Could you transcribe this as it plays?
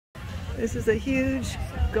This is a huge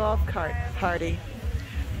golf cart party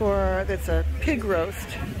that's a pig roast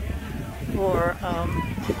for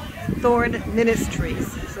T.H.O.R.N.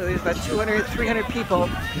 Ministries. So there's about 200, 300 people.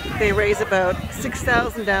 They raise about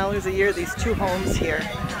 $6,000 a year, these two homes here.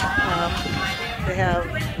 They have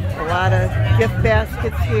a lot of gift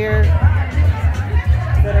baskets here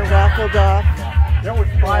that are raffled off. There was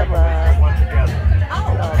 5 of us that went together.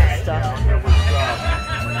 All this stuff. There was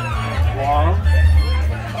Long.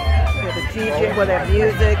 We have a DJ with their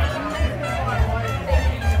music.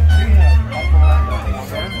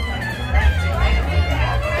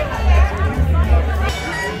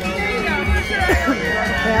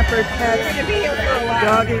 Pampered pets,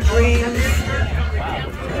 doggy dreams,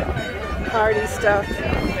 party stuff,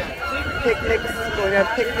 picnics. We're going to have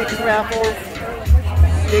picnics, raffles,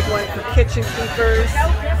 big one for kitchen keepers,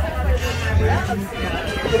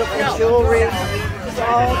 beautiful jewelry. It's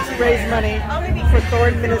all to raise money for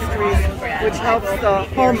T.H.O.R.N. Ministries, which helps the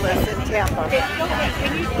homeless in Tampa.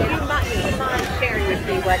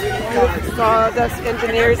 Sawdust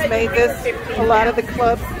engineers made this. A lot of the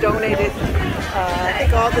clubs donated. I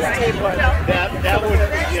think all the state clubs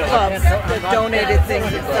that donated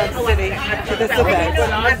things in Sun City to this event.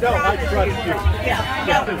 I trust you.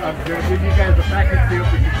 I'm going to give you guys a package deal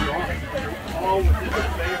because you're all within the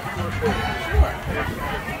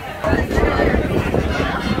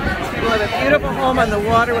We have a beautiful home on the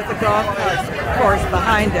water with the golf course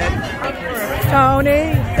behind it.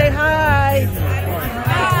 Tony, say hi.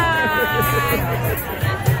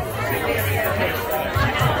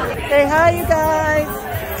 Say hi, you guys.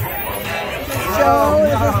 Joe,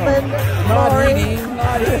 his husband, Lori.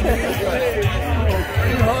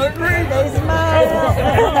 They smile.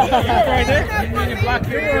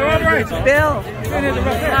 Bill.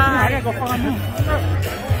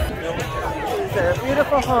 It's a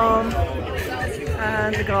beautiful home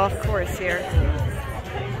on the golf course here.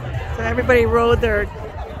 So everybody rode their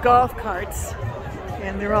golf carts,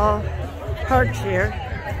 and they're all parked here,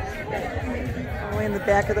 only in the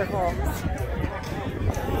back of their homes.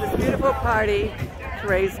 This beautiful party to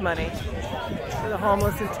raise money for the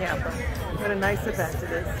homeless in Tampa. What a nice event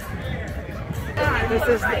it is. This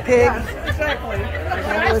is the pig.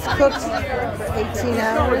 It was cooked for 18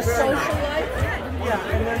 hours.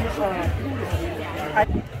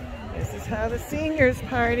 This is how the seniors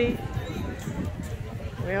party.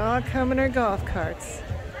 We all come in our golf carts.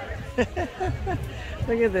 Look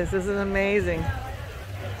at this. This is amazing.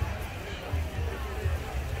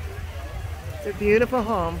 It's a beautiful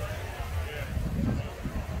home.